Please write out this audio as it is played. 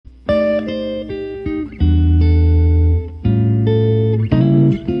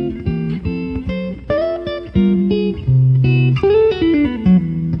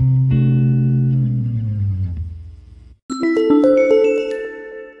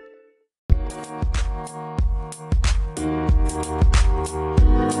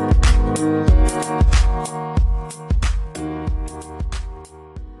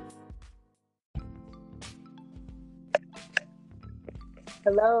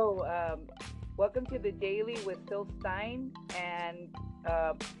Hello. Welcome to the Daily with Phil Stein. And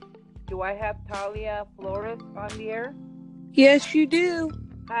uh, do I have Talia Flores on the air? Yes, you do.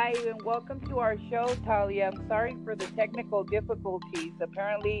 Hi, and welcome to our show, Talia. I'm sorry for the technical difficulties.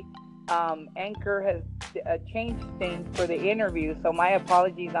 Apparently, Anchor has changed things for the interview, so my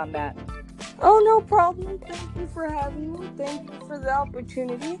apologies on that. Oh, no problem. Thank you for having me. Thank you for the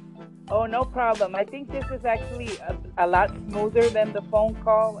opportunity. Oh, no problem. I think this is actually a lot smoother than the phone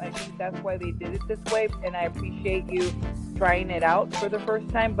call. I think that's why they did it this way, and I appreciate you trying it out for the first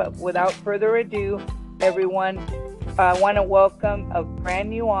time. But without further ado, everyone, I want to welcome a brand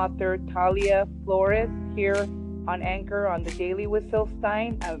new author, Talia Flores, here on Anchor on the Daily with Phil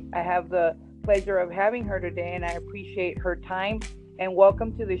Stein. I have the pleasure of having her today, and I appreciate her time. And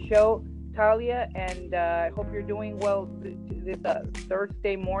welcome to the show, Talia, and I hope you're doing well this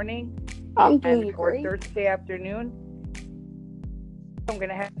Thursday morning I'm doing or great. Thursday afternoon. I'm going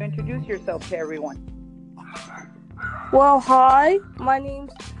to have to introduce yourself to everyone. Well, hi. My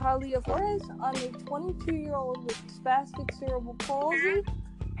name's Talia Flores. I'm a 22-year-old with spastic cerebral palsy.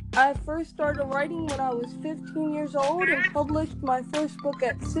 I first started writing when I was 15 years old and published my first book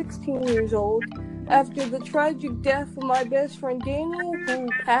at 16 years old after the tragic death of my best friend Daniel, who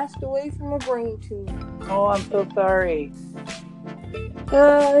passed away from a brain tumor. Oh, I'm so sorry.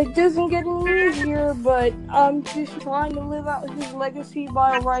 It doesn't get any easier, but I'm just trying to live out his legacy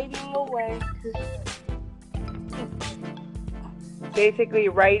by writing away. Basically,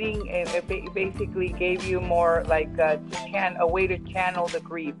 writing basically gave you more like a way to channel the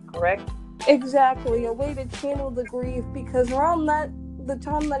grief, correct? Exactly, a way to channel the grief, because around the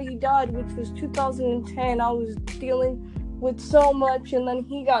time that he died, which was 2010, I was dealing with so much, and then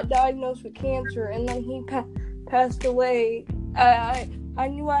he got diagnosed with cancer, and then he passed away. I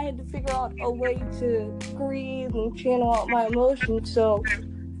knew I had to figure out a way to grieve and channel out my emotions, so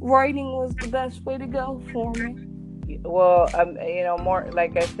writing was the best way to go for me. Well, more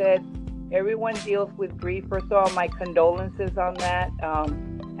like I said, everyone deals with grief. First of all, my condolences on that.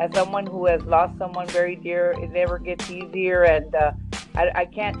 As someone who has lost someone very dear, it never gets easier, and I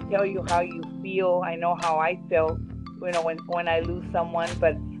can't tell you how you feel. I know how I felt, when I lose someone,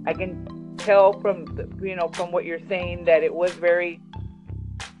 but I can tell from from what you're saying that it was very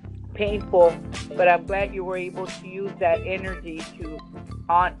painful. But I'm glad you were able to use that energy to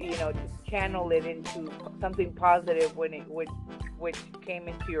channel it into something positive when it which came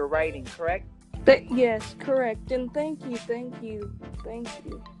into your writing, correct? Yes, correct, and thank you.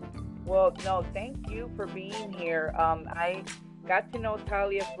 Well, no, thank you for being here. I got to know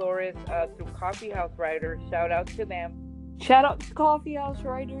Talia Flores through Coffee House Writers. Shout out to them. Shout out to Coffee House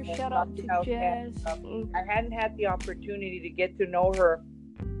Writers, And shout out Coffee to House Jazz. I hadn't had the opportunity to get to know her.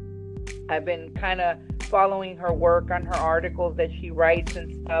 I've been kind of following her work on her articles that she writes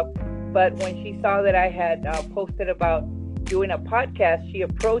and stuff. But when she saw that I had posted about doing a podcast, she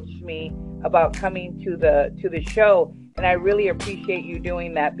approached me about coming to the show, and I really appreciate you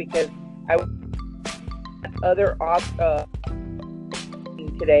doing that because I other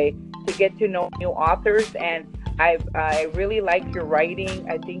today to get to know new authors, and I really like your writing.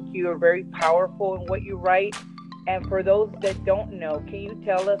 I think you are very powerful in what you write. And for those that don't know, can you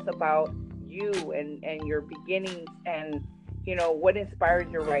tell us about you and your beginnings and what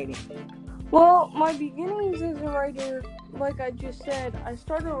inspired your writing? Well, my beginnings as a writer, like I just said, I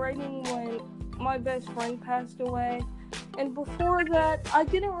started writing when my best friend passed away. And before that, I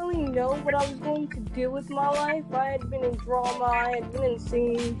didn't really know what I was going to do with my life. I had been in drama, I had been in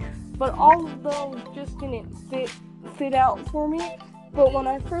singing, but all of those just didn't fit out for me. But when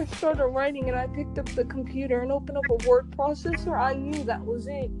I first started writing and I picked up the computer and opened up a word processor, I knew that was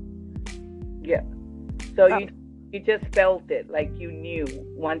it. Yeah. So you just felt it, like you knew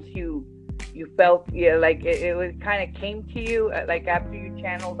once you felt, yeah, like it was kind of came to you, like after you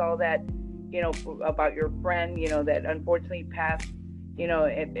channeled all that, about your friend, that unfortunately passed,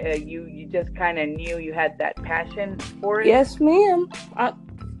 you just kind of knew you had that passion for it. Yes, ma'am.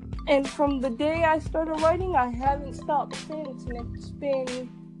 And from the day I started writing, I haven't stopped since, and it's been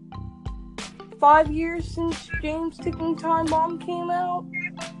 5 years since James Ticking Time Bomb came out.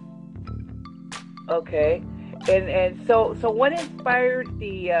 Okay. And so what inspired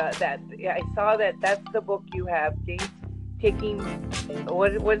the that I saw that's the book you have, James Ticking,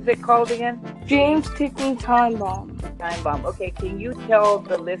 what is it called again? James Ticking Time Bomb. Time Bomb. Okay, can you tell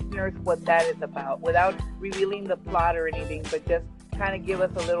the listeners what that is about without revealing the plot or anything, but just kind of give us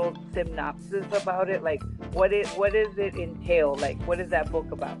a little synopsis about it? Like what does it entail? Like what is that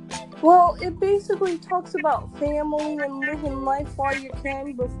book about? Well, it basically talks about family and living life while you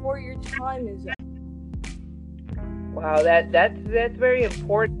can before your time is up. Wow, that's very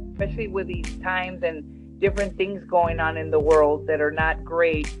important, especially with these times and different things going on in the world that are not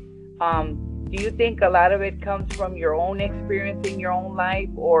great. Do you think a lot of it comes from your own experience in your own life,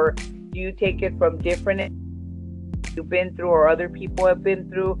 or do you take it from different you've been through or other people have been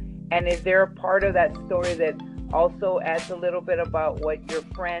through? And is there a part of that story that also adds a little bit about what your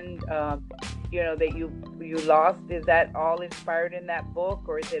friend, that you lost? Is that all inspired in that book,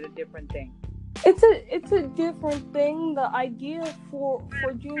 or is it a different thing? It's a different thing. The idea for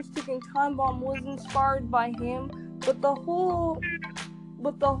June's Ticking Time Bomb was inspired by him, but the whole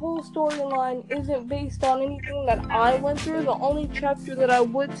storyline isn't based on anything that I went through. The only chapter that I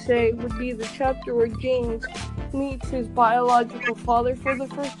would say would be the chapter where James meets his biological father for the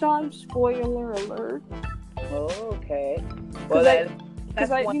first time. Spoiler alert. Oh, okay. Well, Because I, cause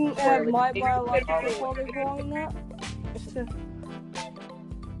that's I one didn't have spoiler. my You didn't give it all biological father away. growing up. So,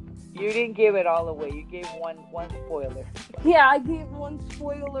 You didn't give it all away. You gave one spoiler. yeah, I gave one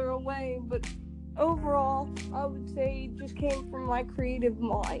spoiler away, but overall, I would say it just came from my creative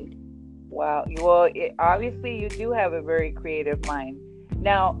mind. Wow. Well, obviously you do have a very creative mind.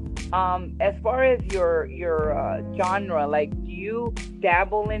 Now, as far as your genre, like, do you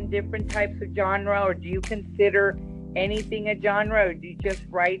dabble in different types of genre, or do you consider anything a genre, or do you just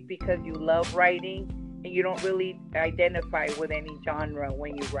write because you love writing and you don't really identify with any genre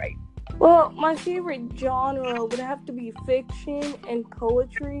when you write? Well, my favorite genre would have to be fiction and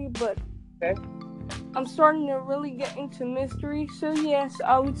poetry, but Okay. I'm starting to really get into mystery, so yes,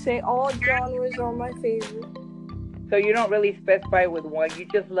 I would say all genres are my favorite. So you don't really specify with one. You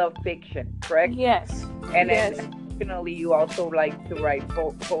just love fiction, correct? Yes, And then yes, additionally, you also like to write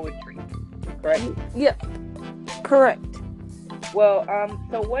poetry, correct? yep, correct. Well,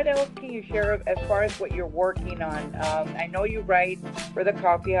 so what else can you share as far as what you're working on? I know you write for the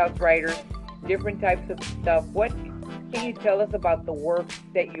Coffee House Writers, different types of stuff. What can you tell us about the work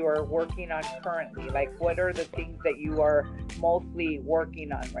that you are working on currently? Like, what are the things that you are mostly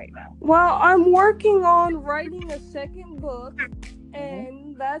working on right now? Well, I'm working on writing a second book, Hmm.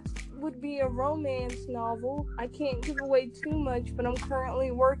 and that would be a romance novel. I can't give away too much, but I'm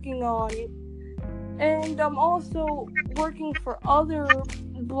currently working on it. And I'm also working for other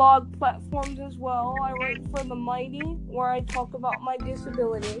blog platforms as well. I write for The Mighty, where I talk about my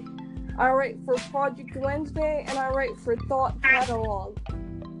disability. I write for Project Wednesday, and I write for Thought Catalog.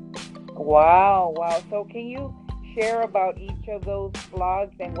 Wow, wow. So can you share about each of those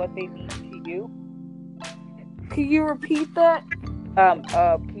blogs and what they mean to you? Could you repeat that?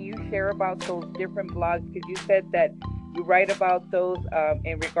 Can you share about those different blogs? Because you said that you write about those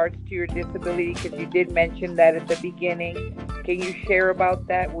in regards to your disability, because you did mention that at the beginning. Can you share about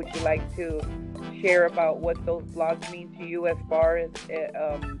that? Would you like to share about what those blogs mean to you as far as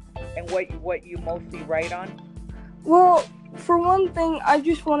and what you mostly write on? Well, for one thing, I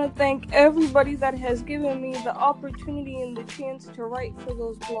just want to thank everybody that has given me the opportunity and the chance to write for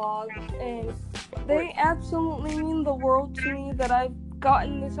those blogs. And Of course. they absolutely mean the world to me that I've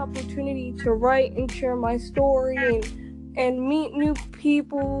gotten this opportunity to write and share my story and meet new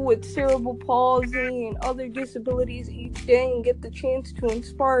people with cerebral palsy and other disabilities each day and get the chance to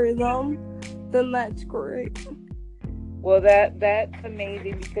inspire them. Then that's great. Well, that's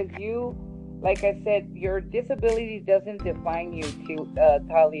amazing, because you, like I said, your disability doesn't define you,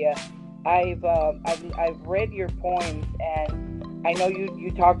 Talia. I've read your poems, and I know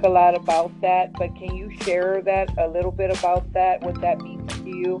you talk a lot about that. But can you share that a little bit about that? What that means to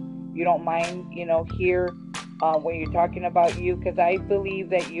you? You don't mind, here when you're talking about you, because I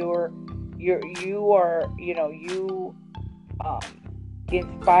believe that you are, you um,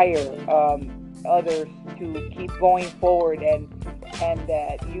 inspire others to keep going forward, and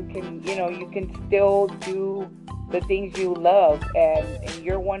that you can still do the things you love, and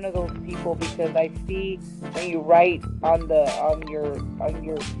you're one of those people, because I see when you write on your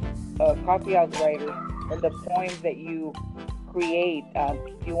coffee house writers and the poems that you create.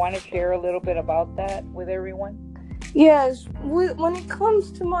 Do you want to share a little bit about that with everyone? Yes, when it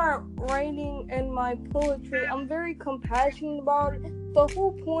comes to my writing and my poetry, I'm very compassionate about it. The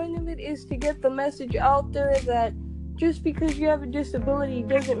whole point of it is to get the message out there that just because you have a disability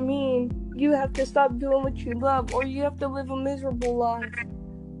doesn't mean you have to stop doing what you love or you have to live a miserable life.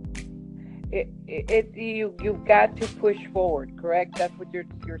 You've got to push forward, correct? That's what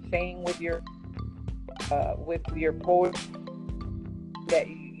you're saying with your poetry, that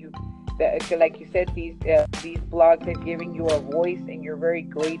that, like you said, these blogs are giving you a voice, and you're very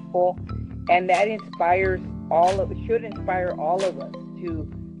grateful, and that should inspire all of us to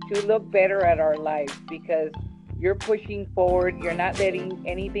look better at our lives, because You're pushing forward. You're not letting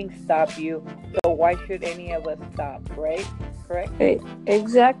anything stop you. So why should any of us stop, right? Correct?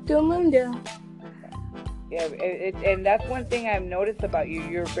 Exacto mundo. Yeah, and that's one thing I've noticed about you.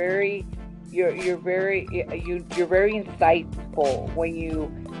 You're very insightful when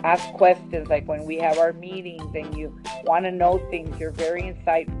you ask questions. Like when we have our meetings and you want to know things, you're very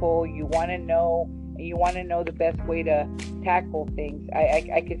insightful. You want to know, and you want to know the best way to tackle things.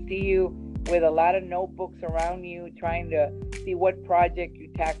 I could see you with a lot of notebooks around you, trying to see what project you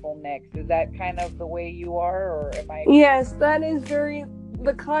tackle next. Is that kind of the way you are, or am I? Yes, that is very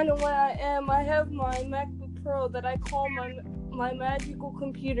the kind of way I am. I have my MacBook Pro that I call my magical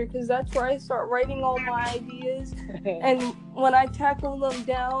computer, because that's where I start writing all my ideas. And when I tackle them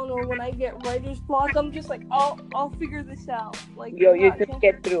down, or when I get writer's block, I'm just like, I'll figure this out. Like, you just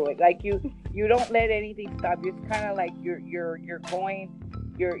get through it. Like you don't let anything stop you. It's kind of like you're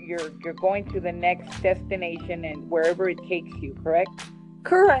going to the next destination, and wherever it takes you.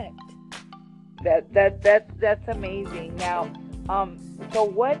 Correct. That's amazing. Now, so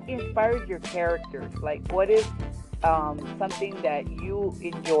what inspires your characters? Like, what is something that you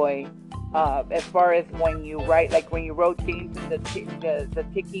enjoy as far as when you write? Like when you wrote James and the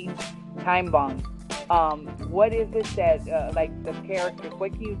ticking time bomb. What is it that like the characters?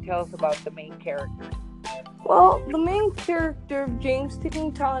 What can you tell us about the main characters? Well, the main character of James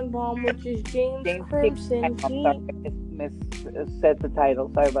Ticking Time Bomb, which is James Crimson, said the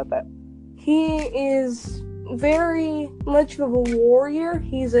title. Sorry about that. He is very much of a warrior.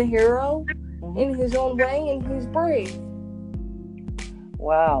 He's a hero in his own way, and he's brave.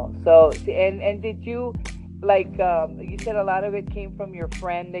 Wow. So, and did you, like, you said a lot of it came from your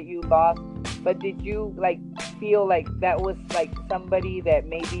friend that you lost, but did you, like, feel like that was, like, somebody that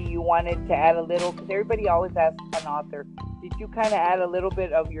maybe you wanted to add a little, because everybody always asks an author, did you kind of add a little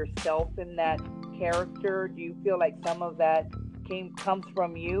bit of yourself in that character? Do you feel like some of that comes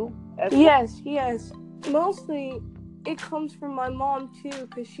from you? Yes. Mostly it comes from my mom too,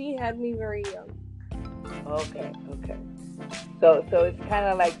 because she had me very young. Okay. So it's kind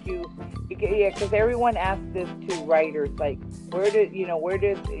of like because everyone asks this to writers, like, what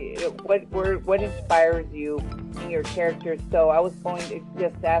inspires you in your characters? So I was going to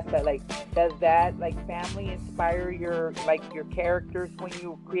just ask that, like, does that, like, family inspire your characters when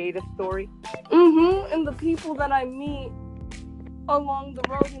you create a story? And the people that I meet along the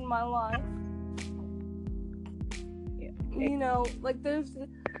road in my life. You know, like there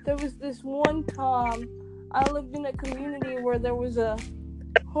was this one time I lived in a community where there was a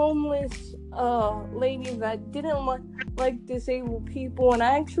homeless lady that didn't like disabled people, and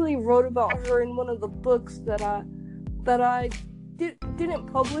I actually wrote about her in one of the books that I didn't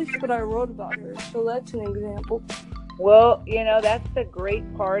publish, but I wrote about her. So that's an example. Well, that's the great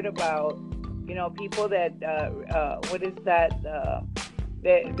part about people that what is that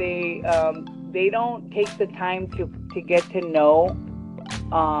they don't take the time to get to know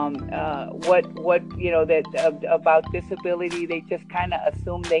what that about disability. They just kind of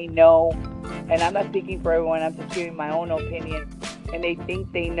assume they know, and I'm not speaking for everyone, I'm just giving my own opinion, and they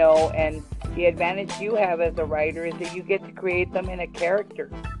think they know. And the advantage you have as a writer is that you get to create them in a character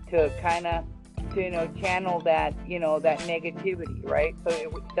to kind of channel that that negativity, right? So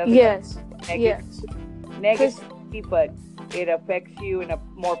it doesn't negativity, but it affects you in a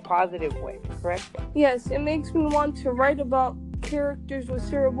more positive way, correct? Yes, it makes me want to write about characters with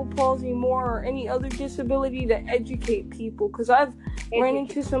cerebral palsy more, or any other disability, to educate people, because I've ran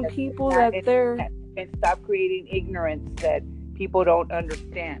into some people that they're... And stop creating ignorance that people don't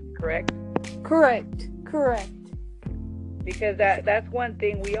understand, correct? Correct. Because that's one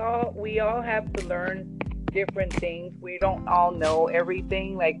thing, we all have to learn different things. We don't all know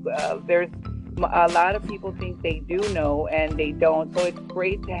everything. Like there's a lot of people think they do know and they don't. So it's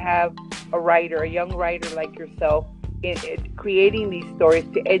great to have a young writer like yourself, in creating these stories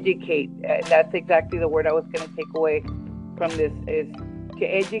to educate. That's exactly the word I was going to take away from this, is to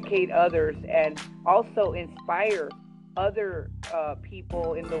educate others and also inspire other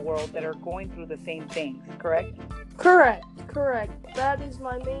people in the world that are going through the same things, correct? Correct. That is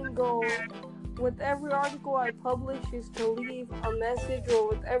my main goal. With every article I publish is to leave a message, or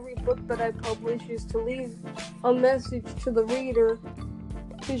with every book that I publish is to leave a message to the reader,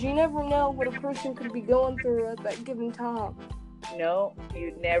 because you never know what a person could be going through at that given time. No,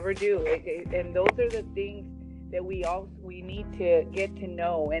 you never do. And those are the things that we need to get to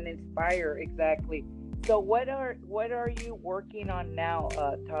know and inspire. Exactly. So what are you working on now,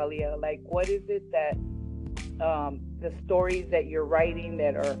 Talia? Like, what is it that the stories that you're writing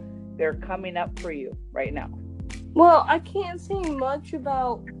they're coming up for you right now? Well, I can't say much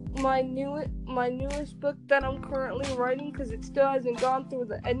about my newest book that I'm currently writing, because it still hasn't gone through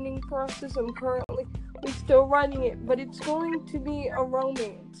the editing process. We're still writing it, but it's going to be a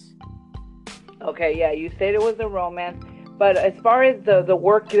romance. Okay, yeah, you said it was a romance, but as far as the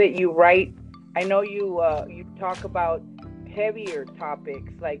work that you write, I know you talk about heavier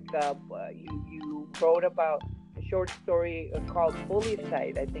topics, like you wrote about a short story called Bully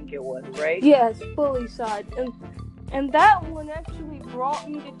Side, I think it was, right? Yes, Bully Side, and that one actually brought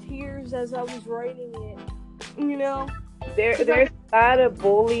me to tears as I was writing it. You know, because There's a lot of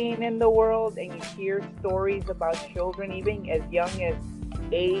bullying in the world, and you hear stories about children, even as young as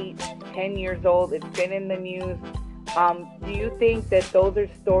 8, 10 years old. It's been in the news. Do you think that those are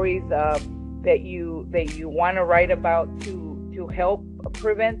stories that you want to write about to help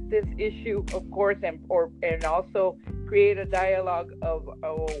prevent this issue, of course, and also create a dialogue of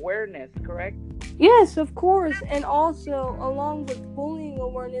awareness? Correct. yes, of course, and also along with bullying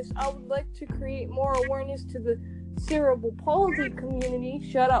awareness, I would like to create more awareness to the cerebral palsy community.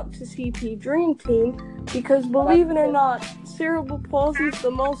 Shout out to CP Dream Team, because believe it or not, cerebral palsy is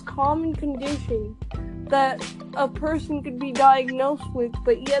the most common condition that a person could be diagnosed with,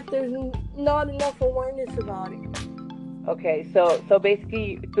 but yet there's not enough awareness about it. Okay, so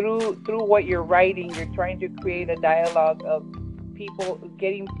basically through what you're writing, you're trying to create a dialogue of people,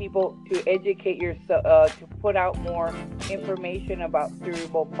 getting people to educate yourself, to put out more information about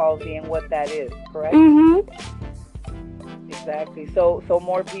cerebral palsy and what that is. Correct? Mm-hmm. Exactly. So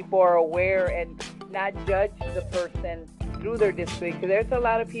more people are aware and not judge the person through their disability. Because there's a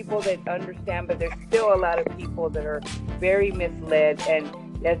lot of people that understand, but there's still a lot of people that are very misled, and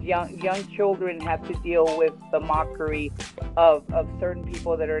as young children have to deal with the mockery of certain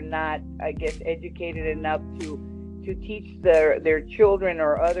people that are not, I guess, educated enough to teach their children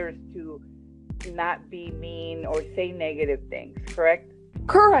or others to not be mean or say negative things. Correct?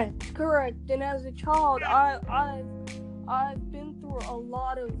 Correct. And as a child, I've been through a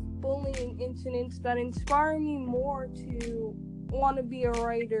lot of bullying incidents that inspire me more to want to be a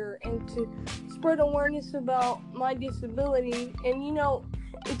writer and to spread awareness about my disability. And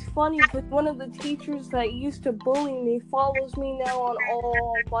it's funny because one of the teachers that used to bully me follows me now on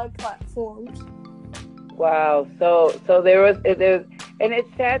all my platforms. Wow. So there's, and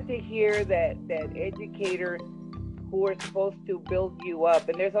it's sad to hear that educators who are supposed to build you up,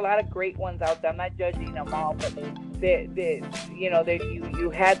 and there's a lot of great ones out there. I'm not judging them all, but that you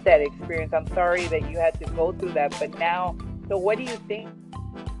had that experience. I'm sorry that you had to go through that, but now, so what do you think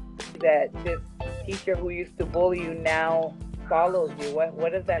that this teacher who used to bully you now follows you?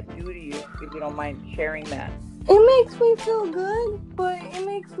 What does that do to you? If you don't mind sharing that. It makes me feel good, but it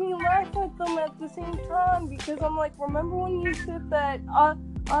makes me laugh at them at the same time, because I'm like, remember when you said that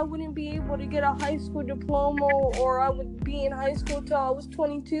I wouldn't be able to get a high school diploma, or I would be in high school till I was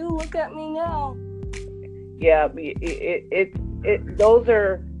 22? Look at me now. Yeah, those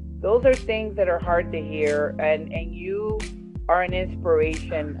are things that are hard to hear, and you are an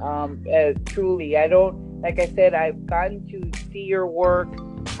inspiration. Truly, I don't, like I said, I've gotten to see your work.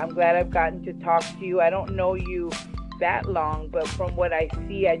 I'm glad I've gotten to talk to you. I don't know you that long, but from what I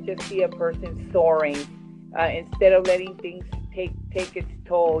see, I just see a person soaring. Instead of letting things take its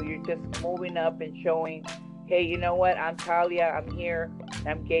toll, you're just moving up and showing, hey, you know what? I'm Talia. I'm here. And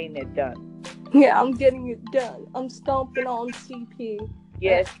I'm getting it done. Yeah, I'm getting it done. I'm stomping on CP.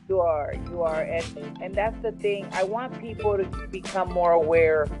 Yes, you are. You are, and that's the thing. I want people to become more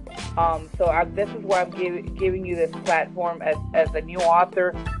aware. This is why I'm giving you this platform as a new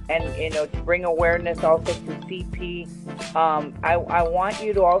author, and to bring awareness also to CP. I want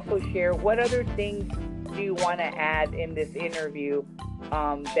you to also share what other things do you want to add in this interview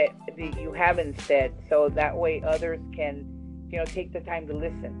that you haven't said, so that way others can take the time to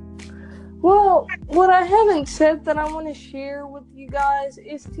listen. Well, what I haven't said that I want to share with you guys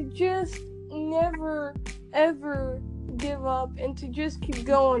is to just never, ever give up, and to just keep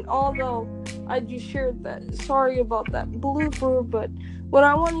going. Although I just shared that. Sorry about that blooper, but what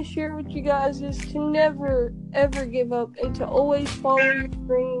I want to share with you guys is to never, ever give up, and to always follow your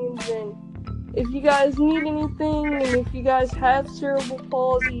dreams. And if you guys need anything, and if you guys have cerebral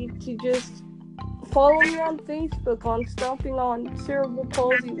palsy, to just follow me on Facebook on Stomping on Cerebral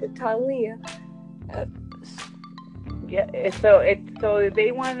Palsy with Talia. Yeah, so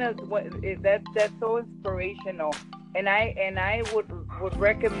they want to. That's so inspirational, and I would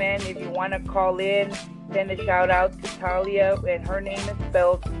recommend, if you want to call in, send a shout out to Talia, and her name is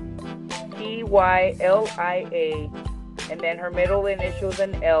spelled Tylia, and then her middle initials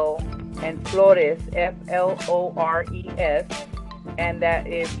an L, and Flores, Flores. And that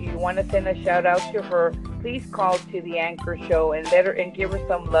if you want to send a shout out to her, please call to the Anchor Show and let her and give her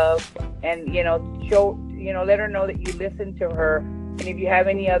some love, and show let her know that you listen to her. And if you have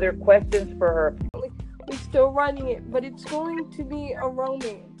any other questions for her, we're still writing it, but it's going to be a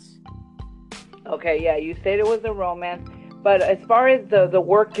romance. Okay, yeah, you said it was a romance, but as far as the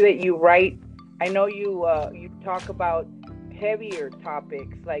work that you write, I know you talk about heavier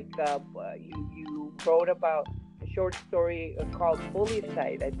topics, like you wrote about a short story called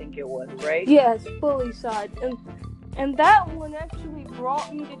Bullycide, I think it was, right? Yes, Bullycide, and that one actually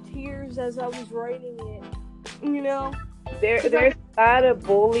brought me to tears as I was writing it. There's a lot of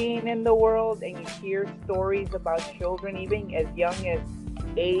bullying in the world, and you hear stories about children even as young as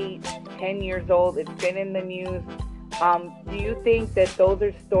 8, 10 years old. It's been in the news. Do you think that those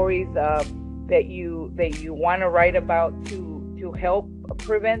are stories that you want to write about to help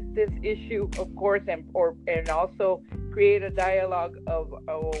prevent this issue, of course, and also create a dialogue of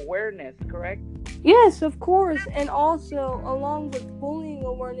awareness, correct? Yes, of course. And also, along with bullying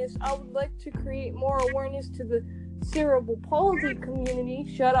awareness, I would like to create more awareness to the cerebral palsy community.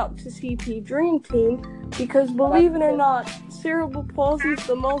 Shout out to CP Dream Team, because believe it or not, cerebral palsy is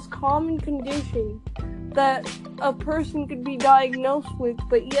the most common condition that a person could be diagnosed with,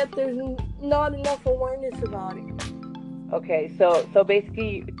 but yet there's not enough awareness about it. Okay, so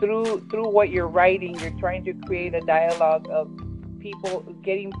basically through what you're writing, you're trying to create a dialogue of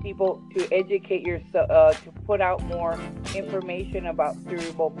getting people to educate yourself, to put out more information about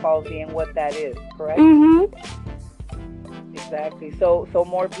cerebral palsy and what that is, correct? Exactly. So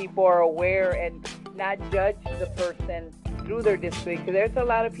more people are aware and not judge the person through their disability, because there's a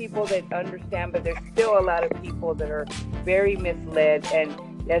lot of people that understand, but there's still a lot of people that are very misled, and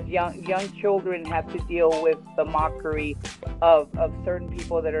as young children have to deal with the mockery of certain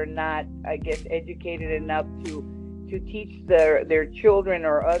people that are not, I guess, educated enough to teach their children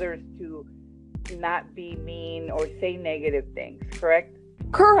or others to not be mean or say negative things, correct?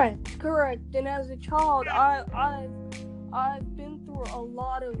 Correct. And as a child, I've been through a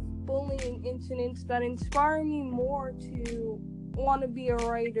lot of bullying incidents that inspire me more to want to be a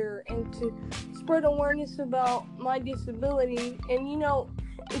writer and to spread awareness about my disability. And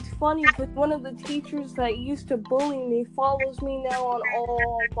it's funny because one of the teachers that used to bully me follows me now on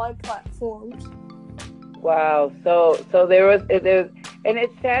all my platforms. Wow. So there's, and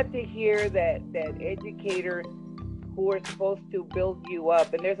it's sad to hear that educators who are supposed to build you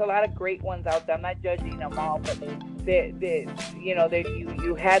up, and there's a lot of great ones out there. I'm not judging them all, but you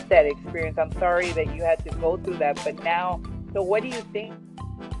had that experience. I'm sorry that you had to go through that, but now, so what do you think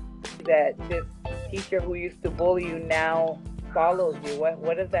that this teacher who used to bully you now follows you?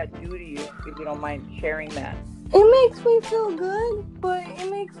 What does that do to you, if you don't mind sharing that? It makes me feel good, but it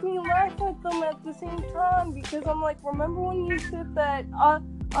makes me laugh at them at the same time, because I'm like, remember when you said that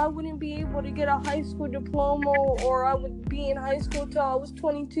I wouldn't be able to get a high school diploma, or I would be in high school till I was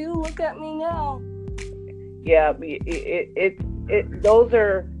 22? Look at me now. Yeah, those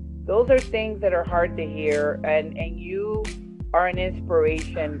are things that are hard to hear, and you are an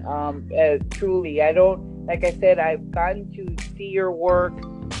inspiration, truly. Like I said, I've gotten to see your work.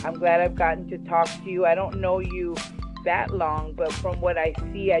 I'm glad I've gotten to talk to you. I don't know you that long, but from what I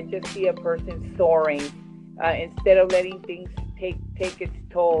see, I just see a person soaring. Instead of letting things take its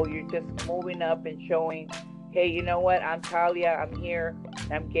toll, you're just moving up and showing, hey, you know what? I'm Talia. I'm here.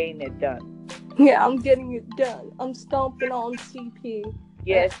 And I'm getting it done. Yeah, I'm getting it done. I'm stomping on CP.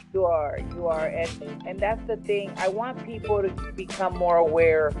 Yes, you are, and that's the thing. I want people to become more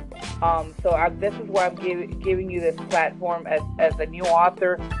aware. This is why I'm giving you this platform as a new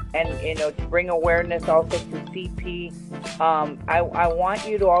author, and to bring awareness also to CP. I want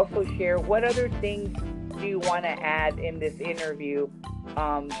you to also share what other things do you want to add in this interview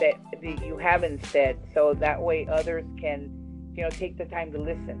that you haven't said, so that way others can take the time to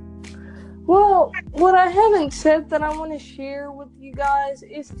listen. Well, what I haven't said that I want to share with you guys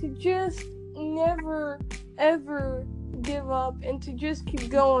is to just never, ever give up and to just keep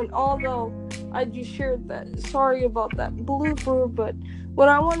going, although I just shared that. Sorry about that blooper, but what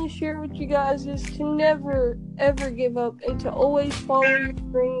I want to share with you guys is to never, ever give up and to always follow your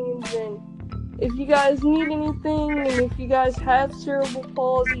dreams. And if you guys need anything, and if you guys have cerebral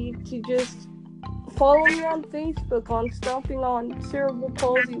palsy, to just follow me on Facebook on Stomping on Cerebral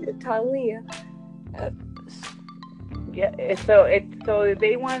Palsy with Talia. Yeah, so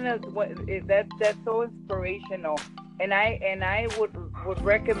they want to. That's so inspirational, and I would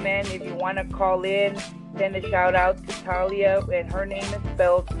recommend, if you want to call in, send a shout out to Talia, and her name is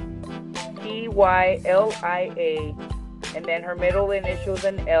spelled Tylia, and then her middle initials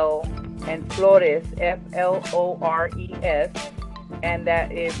an L, and Flores, Flores. and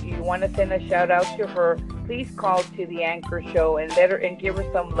that if you want to send a shout out to her, please call to the Anchor Show and let her and give her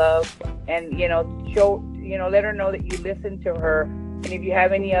some love, and let her know that you listen to her. And if you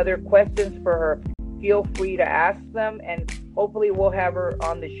have any other questions for her, feel free to ask them, and hopefully we'll have her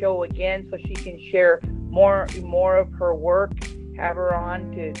on the show again so she can share more of her work. Have her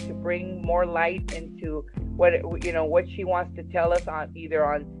on to bring more light into what she wants to tell us on either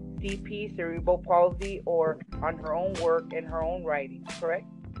on CP, cerebral palsy, or on her own work and her own writing. Correct?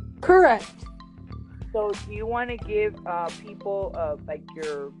 Correct. So, do you want to give people like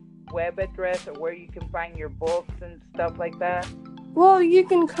your web address or where you can find your books and stuff like that? Well, you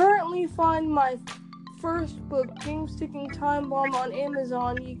can currently find my first book, James Ticking Time Bomb, on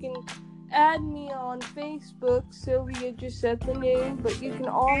Amazon. You can add me on Facebook. Sylvia just said the name, but you can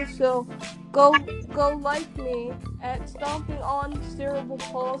also go like me at Stomping on Cerebral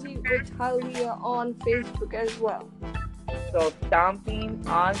Palsy with Talia on Facebook as well. So Stomping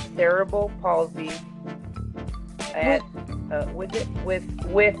on Cerebral Palsy at with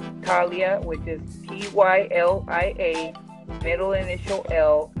Talia, which is Tylia, middle initial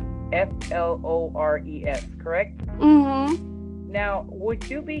L, Flores, correct? Mm-hmm. Now, would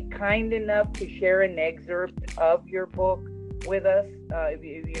you be kind enough to share an excerpt of your book with us, if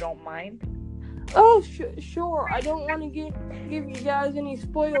you don't mind? Oh, sure. I don't want to give you guys any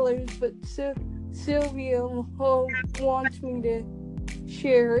spoilers, but Sylvia wants me to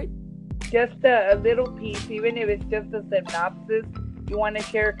share it. Just a little piece, even if it's just a synopsis you want to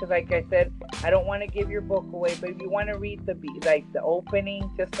share, because like I said, I don't want to give your book away, but if you want to read the opening,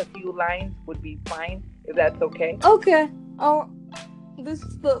 just a few lines would be fine, if that's okay. Okay. This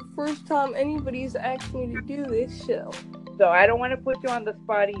is the first time anybody's asked me to do this show. So I don't want to put you on the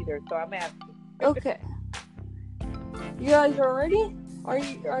spot either, so I'm asking. Okay. You guys are ready? Are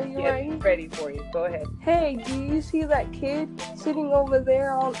you ready? Ready for you. Go ahead. Hey, do you see that kid sitting over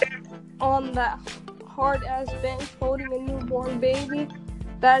there on that hard-ass bench holding a newborn baby?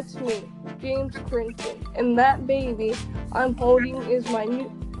 That's me, James Crinton. And that baby I'm holding is my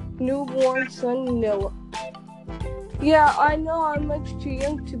newborn son, Noah. Yeah, I know I'm much too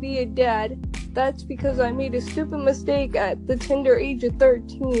young to be a dad. That's because I made a stupid mistake at the tender age of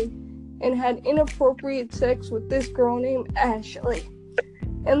 13 and had inappropriate sex with this girl named Ashley.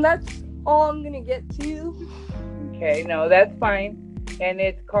 And that's all I'm gonna get to. Okay, no, that's fine. And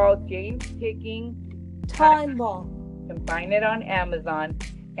it's called James Ticking Time Bomb. You can find it on Amazon.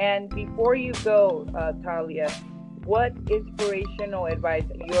 And before you go, Talia, what inspirational advice?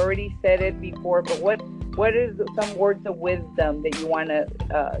 You already said it before, but what is some words of wisdom that you want to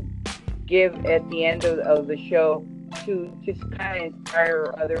give at the end of the show to just kind of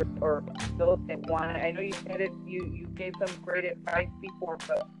inspire others or those that want? I know you said it. You gave some great advice before,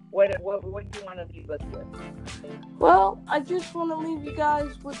 but what do you want to leave us with? Well, I just want to leave you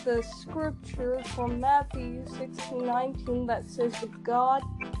guys with the scripture from Matthew 16:19 that says, "With God,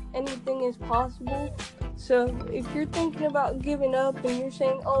 anything is possible." So if you're thinking about giving up and you're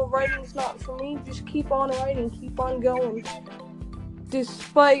saying, "Oh, writing's not for me," just keep on writing, keep on going,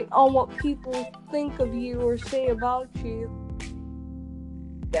 despite on what people think of you or say about you.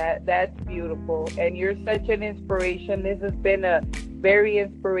 That's beautiful, and you're such an inspiration. This has been a very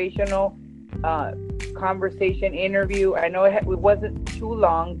inspirational conversation interview. I know it wasn't too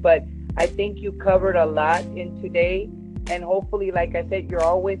long, but I think you covered a lot in today. And hopefully, like I said, you're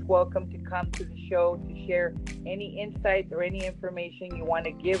always welcome to come to the show to share any insights or any information you want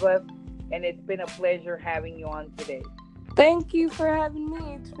to give us. And it's been a pleasure having you on today. Thank you for having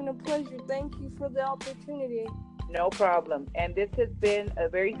me. It's been a pleasure. Thank you for the opportunity. No problem. And this has been a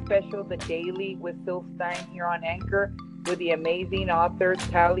very special The Daily with Syl Stein here on Anchor with the amazing author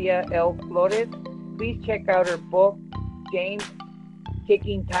Talia L. Flores. Please check out her book, James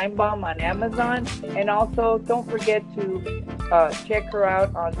Ticking Time Bomb, on Amazon. And also don't forget to check her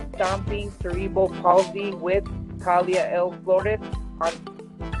out on Stomping Cerebral Palsy with Talia L. Flores on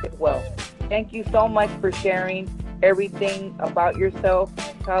as well. Thank you so much for sharing everything about yourself,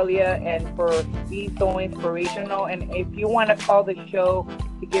 Talia, and for being so inspirational. And if you want to call the show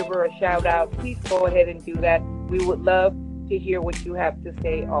to give her a shout out, please go ahead and do that. We would love to hear what you have to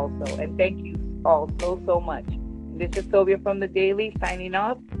say also. And thank you all so much. This is Sylvia from The Daily signing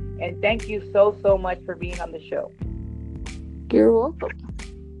off. And thank you so much for being on the show. You're welcome.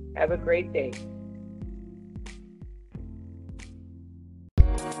 Have a great day.